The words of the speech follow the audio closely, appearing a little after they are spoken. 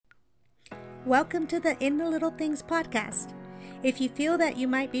Welcome to the In the Little Things podcast. If you feel that you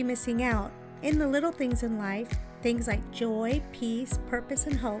might be missing out in the little things in life, things like joy, peace, purpose,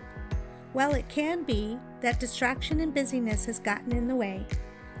 and hope, well, it can be that distraction and busyness has gotten in the way.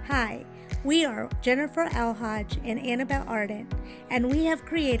 Hi, we are Jennifer Alhodge and Annabelle Ardent, and we have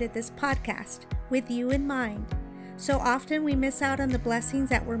created this podcast with you in mind. So often we miss out on the blessings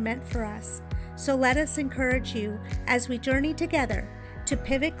that were meant for us. So let us encourage you as we journey together to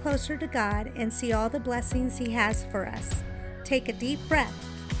pivot closer to God and see all the blessings He has for us. Take a deep breath,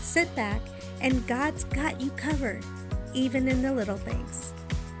 sit back, and God's got you covered, even in the little things.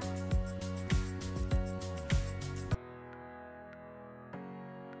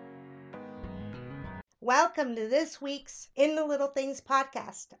 Welcome to this week's In the Little Things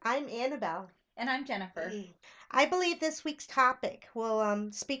podcast. I'm Annabelle. And I'm Jennifer. I believe this week's topic will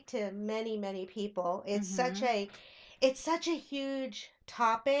speak to many people. It's such a huge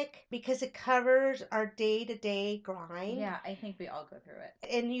topic because it covers our day-to-day grind. Yeah, I think we all go through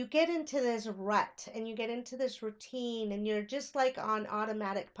it. And you get into this rut and you get into this routine and you're just like on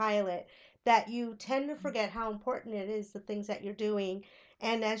automatic pilot that you tend to forget how important it is, the things that you're doing.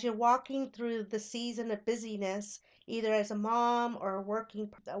 And as you're walking through the season of busyness, either as a mom or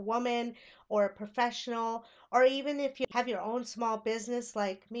a woman or a professional, or even if you have your own small business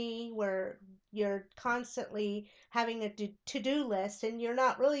like me, where you're constantly having a to-do list and you're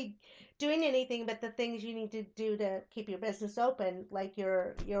not really doing anything but the things you need to do to keep your business open, like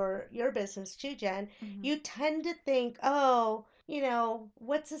your business too, Jen. You tend to think, oh,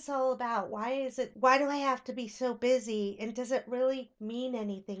 what's this all about? Why do I have to be so busy? And does it really mean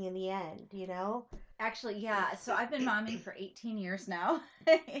anything in the end? Actually, yeah. So I've been momming for 18 years now,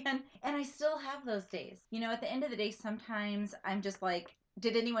 and I still have those days. At the end of the day, sometimes I'm just like,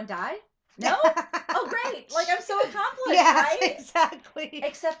 did anyone die? No? Oh, great. Like, I'm so accomplished, Yes, right? exactly.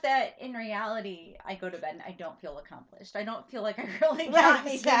 Except that in reality, I go to bed and I don't feel accomplished. I don't feel like I really got Right,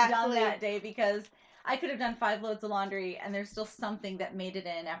 anything done exactly. that day because I could have done 5 loads of laundry and there's still something that made it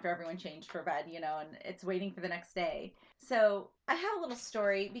in after everyone changed for bed, and it's waiting for the next day. So I have a little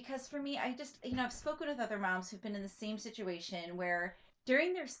story because for me, I just, I've spoken with other moms who've been in the same situation where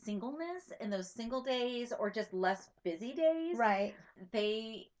during their singleness and those single days or just less busy days, Right.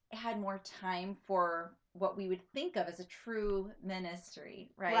 they had more time for what we would think of as a true ministry,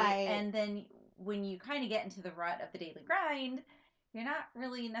 right? Right. And then when you kind of get into the rut of the daily grind, you're not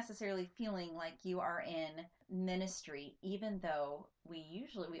really necessarily feeling like you are in ministry, even though we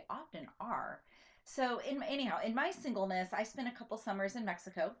often are. So in my singleness, I spent a couple summers in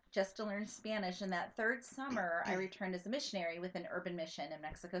Mexico just to learn Spanish. And that third summer, I returned as a missionary with an urban mission in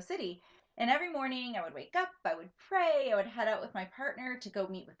Mexico City. And every morning I would wake up, I would pray, I would head out with my partner to go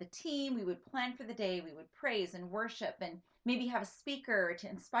meet with the team. We would plan for the day, we would praise and worship and maybe have a speaker to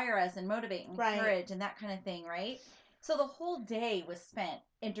inspire us and motivate and Right. encourage and that kind of thing, right? So the whole day was spent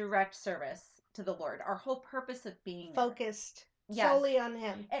in direct service to the Lord. Our whole purpose of being there. Focused Yes. solely on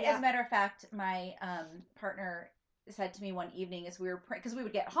Him. As a matter of fact, my partner said to me one evening as we were praying, because we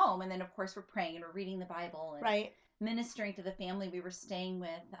would get home and then of course we're praying and we're reading the Bible and Right. ministering to the family we were staying with.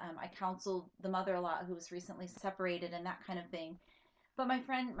 I counseled the mother a lot who was recently separated and that kind of thing. But my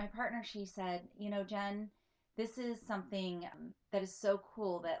partner, she said, Jen, this is something that is so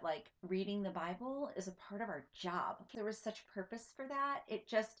cool that like reading the Bible is a part of our job. There was such purpose for that. It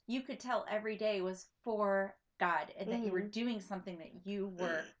just, you could tell every day was for God and that you were doing something that you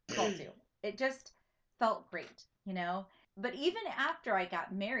were called to. It just felt great. But even after I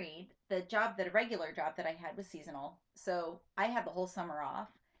got married, the regular job that I had was seasonal. So I had the whole summer off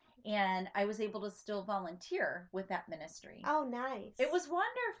and I was able to still volunteer with that ministry. Oh, nice. It was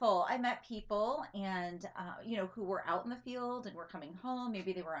wonderful. I met people and, who were out in the field and were coming home.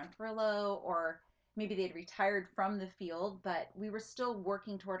 Maybe they were on furlough or maybe they'd retired from the field, but we were still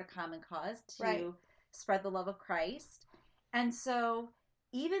working toward a common cause to Right. spread the love of Christ. And so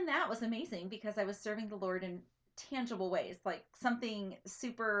even that was amazing because I was serving the Lord in tangible ways, like something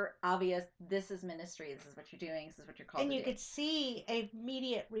super obvious. This is ministry. This is what you're doing. This is what you're called And to you do. could see a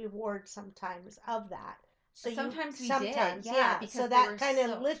immediate reward sometimes of that. So Sometimes we sometimes, did, yeah. because So they that were kind of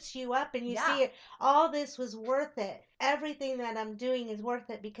so lifts you up and you yeah. see it. All this was worth it. Everything that I'm doing is worth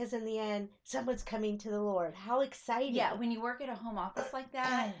it because in the end, someone's coming to the Lord. How exciting. Yeah, when you work at a home office like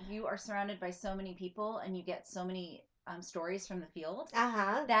that, you are surrounded by so many people and you get so many stories from the field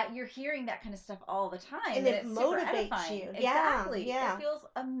Uh-huh. that you're hearing that kind of stuff all the time. And it it's super motivates edifying. you. Exactly. Yeah. It feels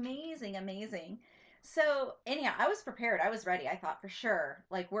amazing, amazing. So, anyhow, I was prepared. I was ready. I thought for sure,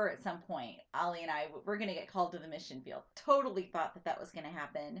 like, we're at some point, Ollie and I, we're going to get called to the mission field. Totally thought that was going to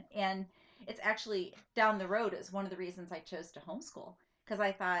happen. And it's actually down the road is one of the reasons I chose to homeschool because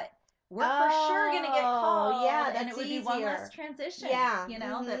I thought, we're for sure going to get Oh, called, yeah, and it that's would be one less easier. transition, Yeah.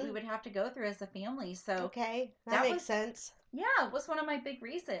 that we Mm-hmm. would have to go through as a family. So Okay, that that makes was, sense. yeah, was one of my big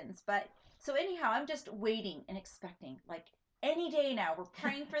reasons. But so anyhow, I'm just waiting and expecting, like, any day now. We're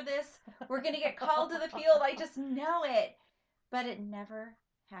praying for this. We're going to get called to the field. I just know it. But it never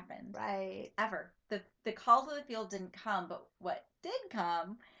happened. Right. Ever. The call to the field didn't come, but what did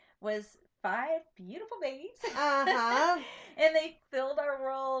come was five beautiful babies. Uh-huh. And they filled our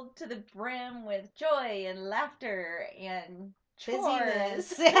world to the brim with joy and laughter and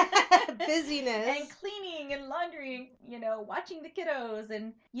chores. Busyness. And Busyness. cleaning and laundry and watching the kiddos,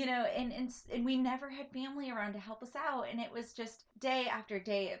 and we never had family around to help us out, and it was just day after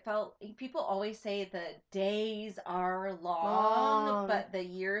day. It felt, people always say the days are long Long. but the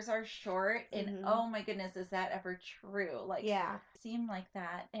years are short, and Mm-hmm. oh my goodness, is that ever true? Like, Yeah. it seemed like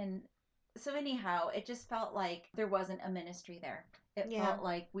that. And so anyhow, it just felt like there wasn't a ministry there. It Yeah. felt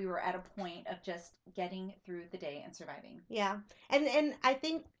like we were at a point of just getting through the day and surviving. Yeah. And I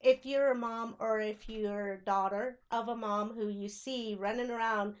think if you're a mom or if you're a daughter of a mom who you see running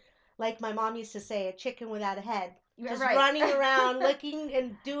around, like my mom used to say, a chicken without a head, You're just right. running around looking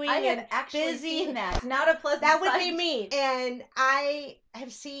and I doing have and actually seen busy, that. It's not a pleasant that would be sight. me. And I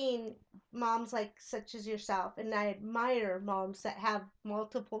have seen moms like such as yourself, and I admire moms that have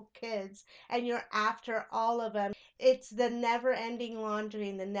multiple kids and you're after all of them. It's the never ending laundry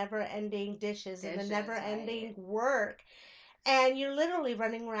and the never ending dishes and the never Dishes, right? ending work, and you're literally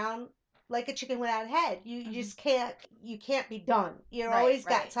running around like a chicken without a head. You Hmm. just can't be done. You're Right, always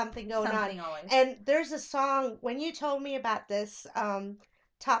got right. something going on. Something always. And there's a song when you told me about this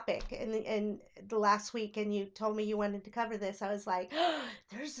topic in the last week, and you told me you wanted to cover this. I was like, oh,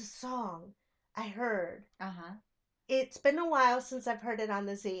 there's a song I heard. Uh huh. It's been a while since I've heard it on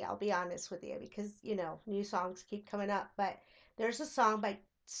the Z, I'll be honest with you, because, new songs keep coming up. But there's a song by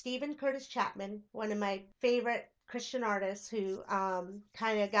Stephen Curtis Chapman, one of my favorite Christian artists who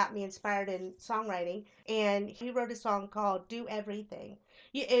kind of got me inspired in songwriting. And he wrote a song called Do Everything.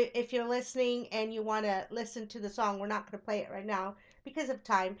 If you're listening and you want to listen to the song, we're not going to play it right now because of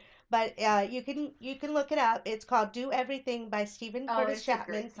time. But you can look it up. It's called "Do Everything" by Stephen Oh, Curtis it's a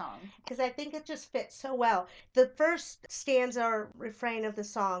Chapman, great song. because I think it just fits so well. The first stanza or refrain of the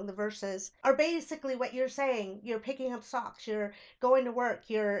song, the verses, are basically what you're saying. You're picking up socks, you're going to work,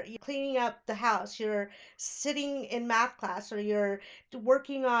 you're cleaning up the house, you're sitting in math class, or you're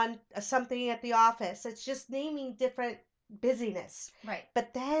working on something at the office. It's just naming different busyness. Right.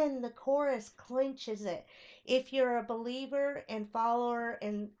 But then the chorus clinches it. If you're a believer and follower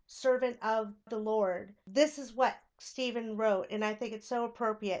and servant of the Lord, this is what Stephen wrote, and I think it's so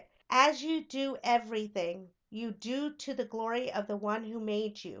appropriate. As you do everything, you do to the glory of the one who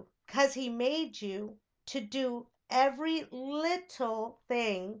made you, because he made you to do every little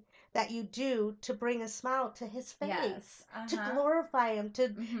thing that you do to bring a smile to his face, Yes. Uh to huh. glorify him, to,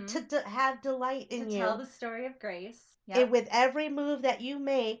 Mm-hmm. have delight To in tell you. the story of grace. And Yep. with every move that you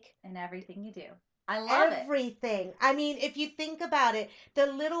make, And everything you do. I love it. everything. I mean, if you think about it, the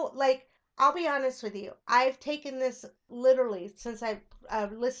little, like, I'll be honest with you. I've taken this literally since I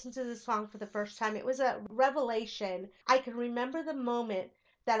listened to this song for the first time. It was a revelation. I can remember the moment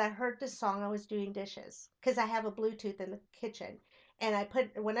that I heard this song. I was doing dishes because I have a Bluetooth in the kitchen. And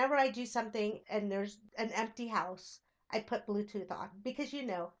whenever I do something and there's an empty house, I put Bluetooth on because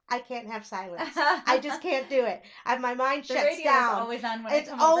I can't have silence. I just can't do it. My mind The shuts radio is down. always on when I It's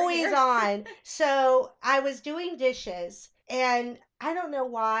come over always here. on. So I was doing dishes, and I don't know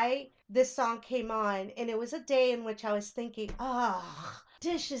why this song came on, and it was a day in which I was thinking, oh,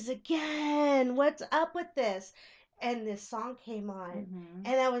 dishes again. What's up with this? And this song came on, Mm-hmm.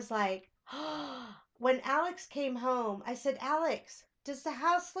 and I was like, oh. When Alex came home, I said, Alex, does the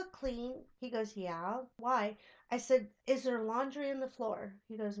house look clean? He goes, yeah. Why? I said, is there laundry on the floor?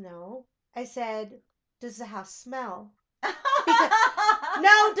 He goes, no. I said, does the house smell? Because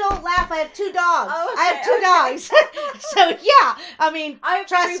no, don't laugh. I have two dogs. I have Okay, two okay. dogs. So yeah, I mean, I have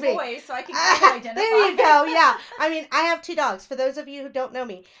three trust me. boys, so I can kind of identify. There you go. Yeah, I mean, I have two dogs. For those of you who don't know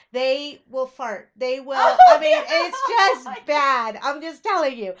me, they will fart. They will. I Oh, mean, it's yeah. just bad. I'm just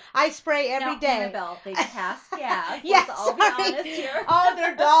telling you. I spray every Now, day. Annabelle, they pass gas. Yeah, Let's all be sorry. honest here. Oh,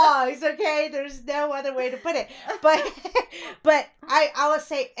 they're dogs. Okay, there's no other way to put it. But but I will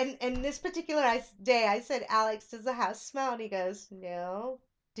say, and this particular day, I said, Alex, does the house smell? And he goes, no.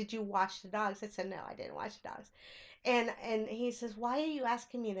 Did you wash the dogs? I said, no, I didn't wash the dogs. And he says, why are you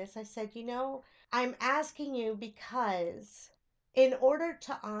asking me this? I said, I'm asking you because in order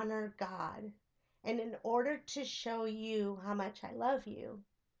to honor God and in order to show you how much I love you,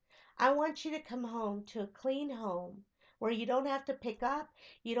 I want you to come home to a clean home where you don't have to pick up,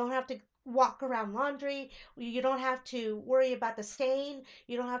 you don't have to walk around laundry, you don't have to worry about the stain,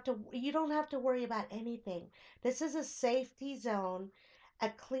 you don't have to worry about anything. This is a safety zone, a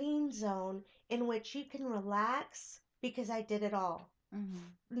clean zone in which you can relax because I did it all. Hmm.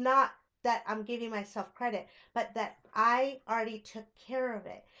 Not that I'm giving myself credit, but that I already took care of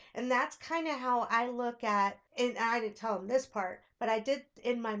it. And that's kind of how I look at, and I didn't tell him this part, but I did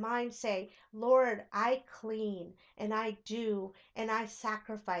in my mind say, Lord, I clean and I do and I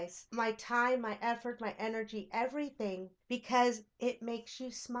sacrifice my time, my effort, my energy, everything because it makes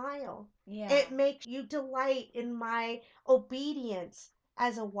you smile. Yeah. It makes you delight in my obedience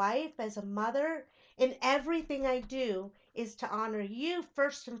as a wife, as a mother, in everything I do is to honor you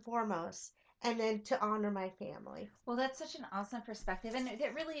first and foremost, and then to honor my family. Well, that's such an awesome perspective. And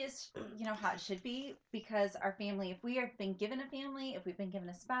it really is, how it should be because our family, if we have been given a family, if we've been given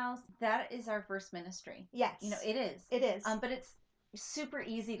a spouse, that is our first ministry. Yes, It is. it is. But it's super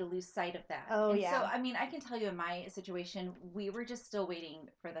easy to lose sight of that. Oh, And so, yeah. I mean, I can tell you in my situation, we were just still waiting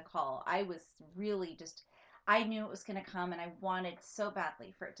for the call. I was really just, I knew it was going to come and I wanted so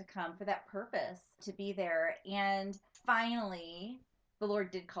badly for it to come for that purpose to be there. And finally, the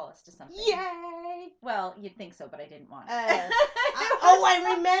Lord did call us to something. Yay! Well, you'd think so, but I didn't want it.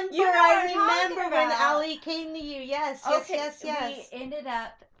 I remember. You know I what I'm talking remember when about. Ali came to you. Yes, Okay, yes. we ended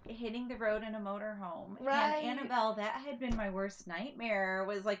up hitting the road in a motorhome. Right. And Annabelle, that had been my worst nightmare,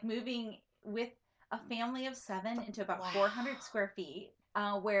 was like moving with a family of 7 into about Wow. 400 square feet,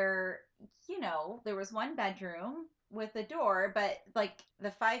 where, there was one bedroom with a door, but like the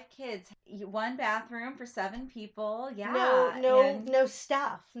 5 kids, one bathroom for 7 people. Yeah. No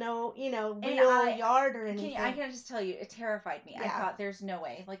stuff. No, And real yard or I anything. can just tell you, it terrified me. I Yeah. thought, there's no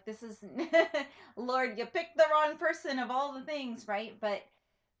way. Like, this is, Lord, you picked the wrong person of all the things, right? But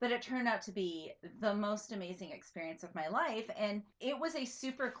it turned out to be the most amazing experience of my life, and it was a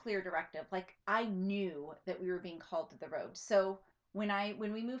super clear directive. Like, I knew that we were being called to the road. So when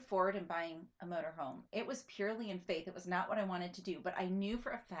we moved forward in buying a motorhome, it was purely in faith. It was not what I wanted to do, but I knew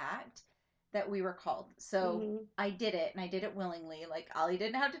for a fact that we were called. So Mhm. I did it, and I did it willingly. Like, Ollie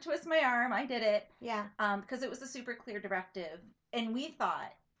didn't have to twist my arm. I did it. Yeah. Because it was a super clear directive. And we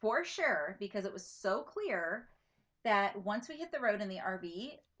thought for sure, because it was so clear, that once we hit the road in the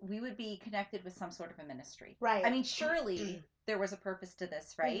RV, we would be connected with some sort of a ministry. Right. I mean, surely there was a purpose to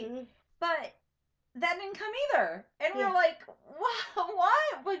this, right? Mhm. But that didn't come either. And we Yeah. were like,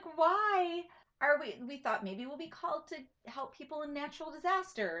 why? Like, why are we thought maybe we'll be called to help people in natural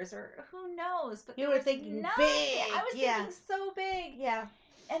disasters, or who knows? But You there were was thinking nothing. big. I was Yeah. thinking so big. Yeah.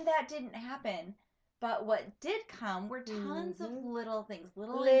 And that didn't happen. But what did come were tons of Mhm. little things,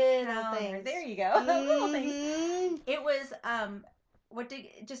 little Little encounters. There things. you go. Little things. Mhm. It was what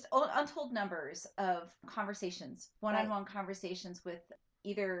did just untold numbers of conversations, one-on-one conversations with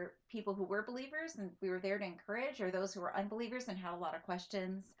either people who were believers and we were there to encourage, or those who were unbelievers and had a lot of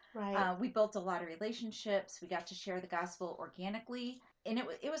questions. Right. We built a lot of relationships. We got to share the gospel organically, and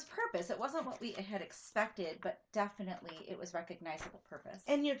it was purpose. It wasn't what we had expected, but definitely it was recognizable purpose.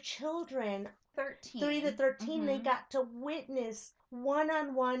 And your children, 13. 3 to 13, they Mhm. got to witness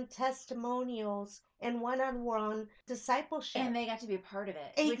one-on-one testimonials and one-on-one discipleship. And they got to be a part of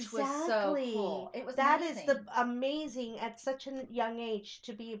it, which was so Exactly. cool. It was That amazing. is the amazing at such a young age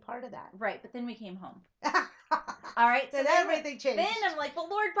to be a part of that. Right, but then we came home. All right, Then so everything changed. Then I'm like, well,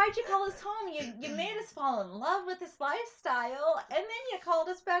 Lord, why'd you call us home? You made us fall in love with this lifestyle, and then you called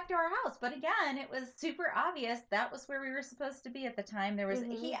us back to our house. But again, it was super obvious that was where we were supposed to be at the time.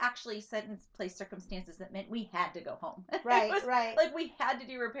 He actually set in place circumstances that meant we had to go home. Right, was, right. Like, we had to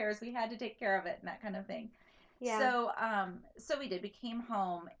do repairs, we had to take care of it, and that kind of thing. Yeah. So we did. We came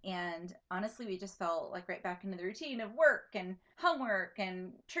home, and honestly, we just fell like right back into the routine of work and homework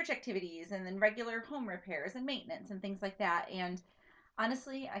and church activities, and then regular home repairs and maintenance and things like that. And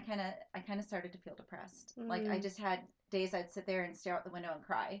honestly, I kind of started to feel depressed. Like, I just had days I'd sit there and stare out the window and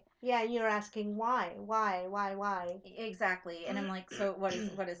cry. Yeah, and you're asking why? Exactly. And I'm like, so what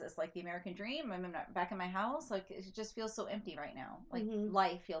is this? Like the American dream? I'm not back in my house. Like, it just feels so empty right now. Like,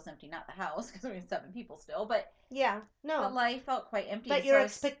 life feels empty, not the house, because we have 7 people still, but yeah, no. But life felt quite empty. But your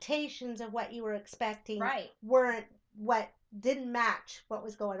expectations of what you were expecting weren't didn't match what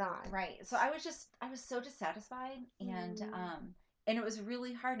was going on. Right. So I was so dissatisfied, and it was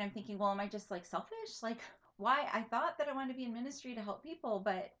really hard. And I'm thinking, well, am I just like selfish? Like, why? I thought that I wanted to be in ministry to help people,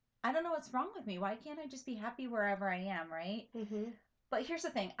 but I don't know what's wrong with me. Why can't I just be happy wherever I am, right? Mm-hmm. But here's the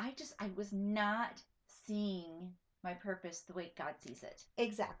thing. I was not seeing my purpose the way God sees it.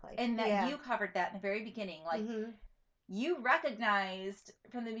 Exactly. And that you covered that in the very beginning. Like, you recognized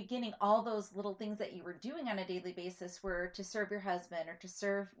from the beginning all those little things that you were doing on a daily basis were to serve your husband or to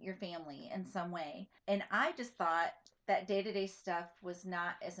serve your family in some way. And I just thought that day-to-day stuff was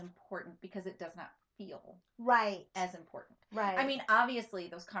not as important because it does not feel Right. as important. Right. I mean, obviously,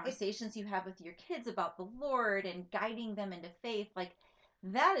 those It, conversations you have with your kids about the Lord and guiding them into faith, like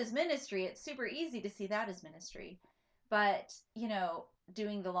that is ministry. It's super easy to see that as ministry. But,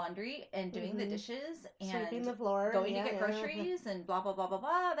 doing the laundry and doing the hmm dishes Sweeping and the floor. going to Yeah, get yeah. groceries and blah, blah, blah, blah,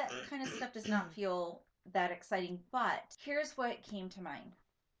 blah, that kind of stuff does not feel that exciting. But here's what came to mind.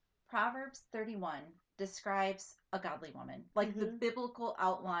 Proverbs 31 describes a godly woman, like the hmm biblical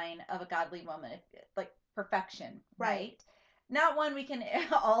outline of a godly woman, like perfection, Right. right? Not one we can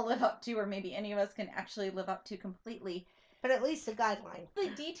all live up to, or maybe any of us can actually live up to completely. But at least a guideline. The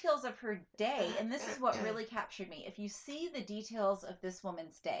details of her day, and this is what really captured me. If you see the details of this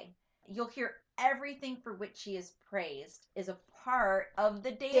woman's day, you'll hear everything for which she is praised is a part of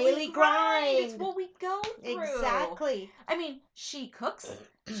the daily grind. It's what we go through. Exactly. I mean, she cooks,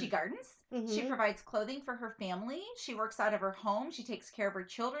 she gardens, she hmm provides clothing for her family, she works out of her home, she takes care of her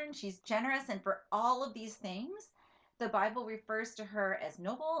children, she's generous, and for all of these things, the Bible refers to her as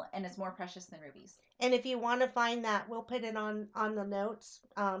noble and as more precious than rubies. And if you want to find that, we'll put it on the notes.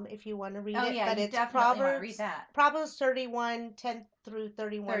 If you want to read Oh it, yeah, but you it's definitely want to read that. Proverbs 31, 10 through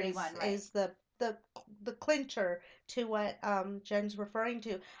 31 31, right. is the clincher to what Jen's referring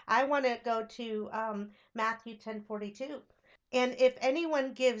to. I want to go to Matthew 10:42. And if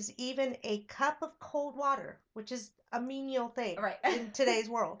anyone gives even a cup of cold water, which is a menial thing Right. in today's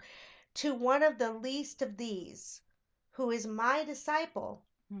world, to one of the least of these, who is my disciple,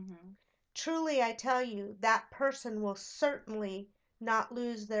 Mm-hmm. truly I tell you, that person will certainly not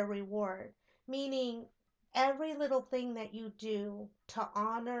lose their reward. Meaning, every little thing that you do to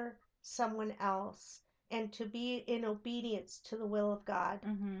honor someone else and to be in obedience to the will of God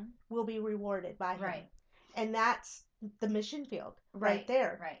Mm-hmm. will be rewarded by Him. Right. And that's the mission field right Right.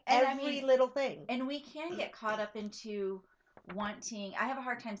 there. Right. And I Every mean, little thing. and we can get caught up into wanting. I have a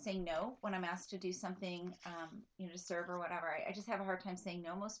hard time saying no when I'm asked to do something, to serve or whatever. I just have a hard time saying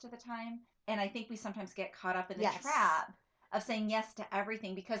no most of the time. And I think we sometimes get caught up in the Yes. trap of saying yes to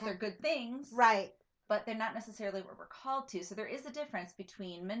everything because they're good things, Right. but they're not necessarily what we're called to. So there is a difference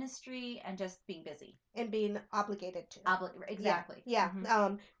between ministry and just being busy. And being obligated to. Exactly. Yeah.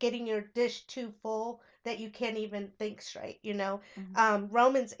 Mm-hmm. Getting your dish too full that you can't even think straight, Mm-hmm.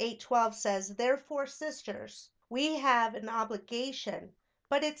 Romans 8:12 says, "Therefore, sisters, we have an obligation,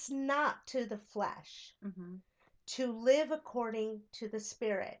 but it's not to the flesh, Mm-hmm. to live according to the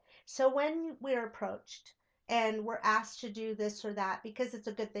Spirit." So when we're approached and we're asked to do this or that because it's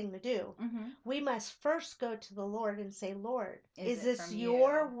a good thing to do, Mm-hmm. we must first go to the Lord and say, "Lord, Is is it this from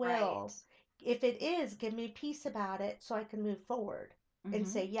your you? will? Right. If it is, give me peace about it so I can move forward and Mm-hmm.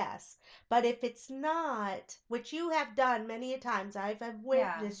 say yes." But if it's not, which you have done many a times, I've Yeah.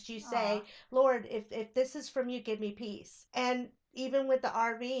 witnessed you Aw. say, "Lord, if this is from you, give me peace." And even with the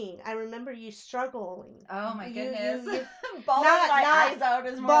RVing, I remember you struggling. Oh my You goodness. you Bawling not my not eyes out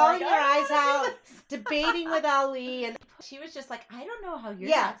is more like, bawling your I eyes don't want out, to do this. debating with Ali, and She was just like, I don't know how you're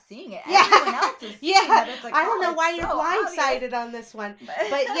yeah, not seeing it. yeah, Everyone else is seeing yeah. that it's a I don't call. know It's why so you're obvious. blindsided on this one. But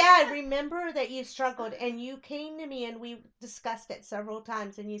But yeah, I remember that you struggled and you came to me and we discussed it several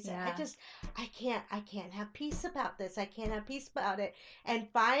times and you said, yeah. I can't have peace about this. I can't have peace about it. And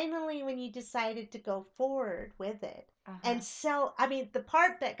finally, when you decided to go forward with it Uh-huh. and sell, I mean, the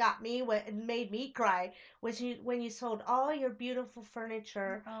part that got me, what made me cry was when you sold all your beautiful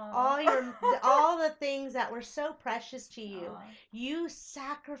furniture, Oh. all the things that were so precious to you. Aw. You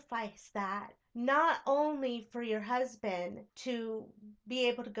sacrificed that not only for your husband to be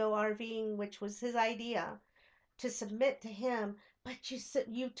able to go RVing, which was his idea, to submit to him, but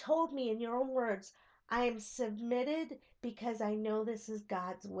you told me in your own words, I am submitted because I know this is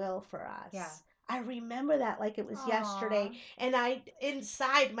God's will for Yeah. us. I remember that like it was Aw. yesterday, and I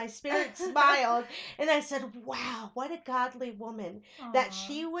inside my spirit smiled, and I said, "Wow, what a godly woman that Aw.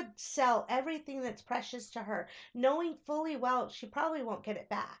 she would sell everything that's precious to her, knowing fully well she probably won't get it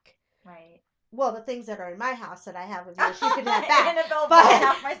back." Right. Well, the things that are in my house that I have of yours, you can have back. Annabelle bought But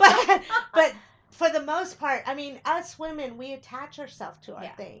half my stuff. but for the most part, I mean, us women, we attach ourselves to our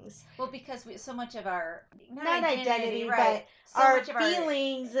Yeah. things. Well, because so much of our not Not identity, identity, right? but So our much of our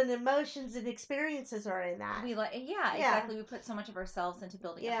feelings and emotions and experiences are in that. we like yeah, Yeah. exactly. We put so much of ourselves into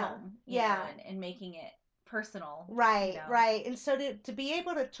building a Yeah. home, Yeah. and making it personal, Right, right. And so to be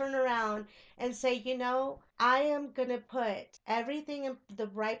able to turn around and say, I am going to put everything in the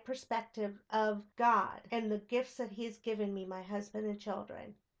right perspective of God and the gifts that He's given me, my husband and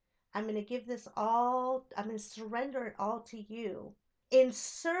children. I'm going to give this all, I'm going to surrender it all to you in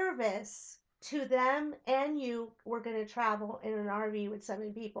service to them and you. We're going to travel in an RV with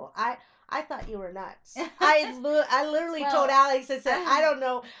 7 people. I thought you were nuts. I literally told Well, Alex, I said, I don't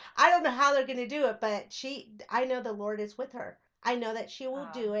know how they're going to do it, but I know the Lord is with her. I know that she will um,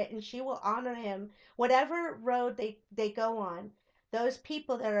 do it and she will honor him. Whatever road they go on, those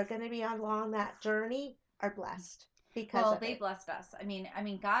people that are going to be along that journey are blessed because well, of they it. blessed us. I mean,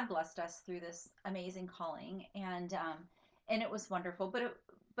 God blessed us through this amazing calling, and it was wonderful.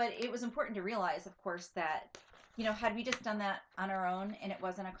 But it was important to realize, of course, that had we just done that on our own and it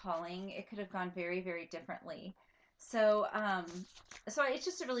wasn't a calling, it could have gone very, very differently. So, so it's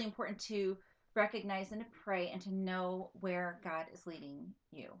just really important to recognize and to pray and to know where God is leading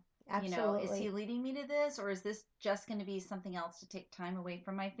you. Is He Absolutely. leading me to this, or is this just going to be something else to take time away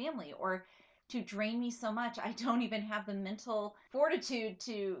from my family, or to drain me so much I don't even have the mental fortitude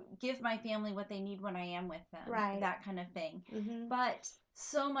to give my family what they need when I am with them, Right. that kind of thing. Mhm. But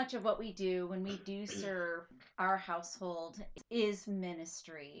so much of what we do when we do serve our household is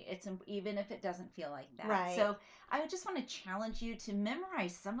ministry. It's even if it doesn't feel like that. Right. So I would just want to challenge you to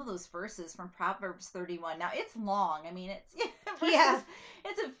memorize some of those verses from Proverbs 31. Now it's long. I mean, it's Yeah. verses.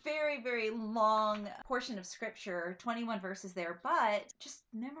 It's a very, very long portion of scripture, 21 verses there, but just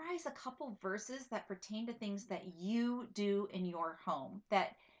memorize a couple verses that pertain to things that you do in your home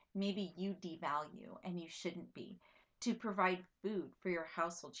that maybe you devalue and you shouldn't be. To provide food for your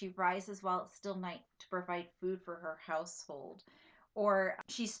household. She rises while it's still night to provide food for her household. Or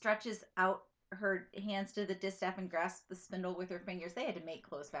she stretches out her hands to the distaff and grasps the spindle with her fingers. They had to make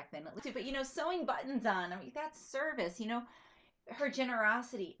clothes back then, at least. But sewing buttons on. I mean, that's service. Her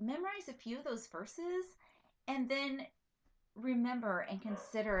generosity. Memorize a few of those verses and then remember and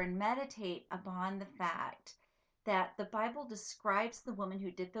consider and meditate upon the fact that the Bible describes the woman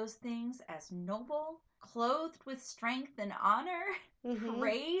who did those things as noble, clothed with strength and honor, Mhm.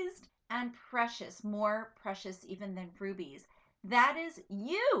 praised, and precious, more precious even than rubies. That is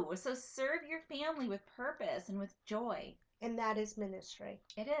you. So serve your family with purpose and with joy. And that is ministry.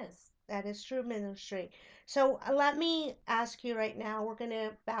 It is. That is true ministry. So let me ask you right now. We're going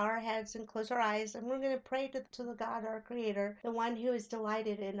to bow our heads and close our eyes, and we're going to pray to the God, our Creator, the one who is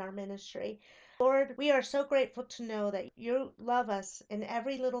delighted in our ministry. Lord, we are so grateful to know that you love us in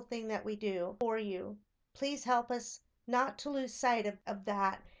every little thing that we do for you. Please help us not to lose sight of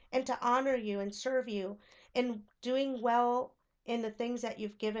that and to honor you and serve you in doing well in the things that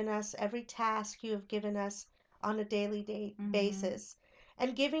you've given us, every task you have given us on a daily Mm-hmm. basis,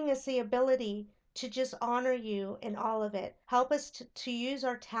 and giving us the ability to just honor you in all of it. Help us to use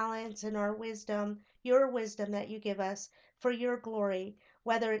our talents and our wisdom, your wisdom that you give us for your glory,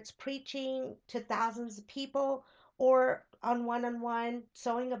 whether it's preaching to thousands of people or on one,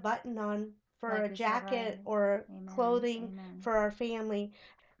 sewing a button on for Like a we said, right? jacket or Amen. clothing Amen. for our family.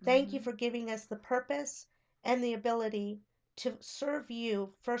 Thank you Mm-hmm. for giving us the purpose and the ability to serve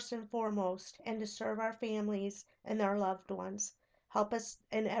you first and foremost and to serve our families and our loved ones. Help us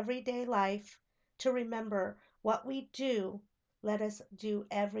in everyday life to remember what we do. Let us do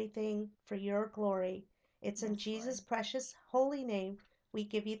everything for your glory. It's in Yes, Lord. Jesus' precious holy name we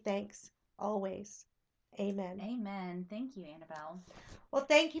give you thanks always. Amen. Amen. Thank you, Annabelle. Well,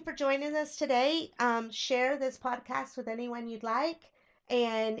 thank you for joining us today. Share this podcast with anyone you'd like.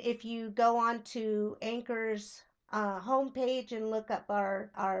 And if you go on to Anchor's homepage and look up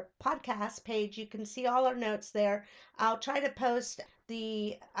our podcast page, you can see all our notes there. I'll try to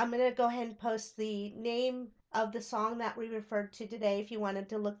I'm going to go ahead and post the name of the song that we referred to today if you wanted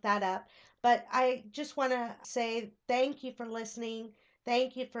to look that up. But I just want to say thank you for listening.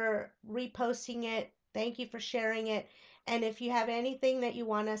 Thank you for reposting it. Thank you for sharing it. And if you have anything that you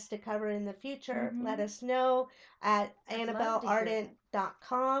want us to cover in the future, let Mm-hmm. us know at I'd love to hear it.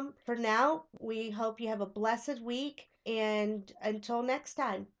 annabelleardent.com. For now, we hope you have a blessed week. And until next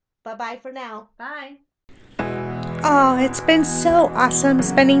time, bye bye for now. Bye. Oh, it's been so awesome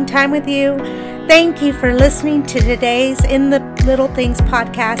spending time with you. Thank you for listening to today's In the Little Things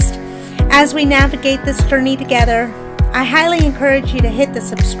podcast. As we navigate this journey together, I highly encourage you to hit the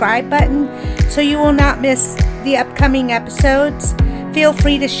subscribe button so you will not miss the upcoming episodes. Feel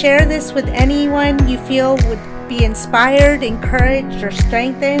free to share this with anyone you feel would be inspired, encouraged, or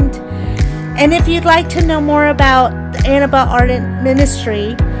strengthened. And if you'd like to know more about the Annabelle Ardent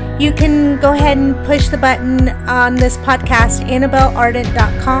Ministry, you can go ahead and push the button on this podcast,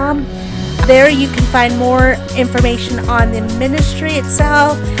 annabelleardent.com. There you can find more information on the ministry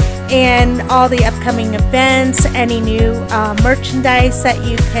itself and all the upcoming events, any new merchandise that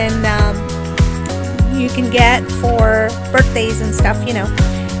you can get for birthdays and stuff,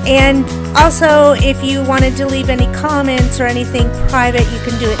 And also, if you wanted to leave any comments or anything private, you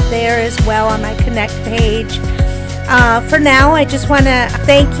can do it there as well on my Connect page. For now, I just want to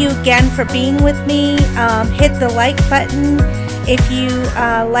thank you again for being with me. Hit the like button if you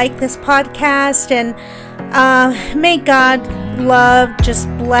like this podcast, and may God love just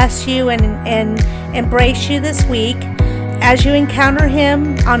bless you and embrace you this week as you encounter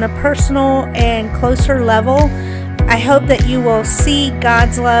Him on a personal and closer level. I hope that you will see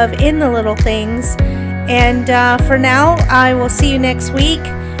God's love in the little things. And for now, I will see you next week.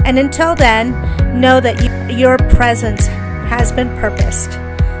 And until then, know that your presence has been purposed.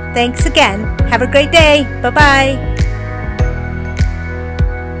 Thanks again. Have a great day. Bye-bye.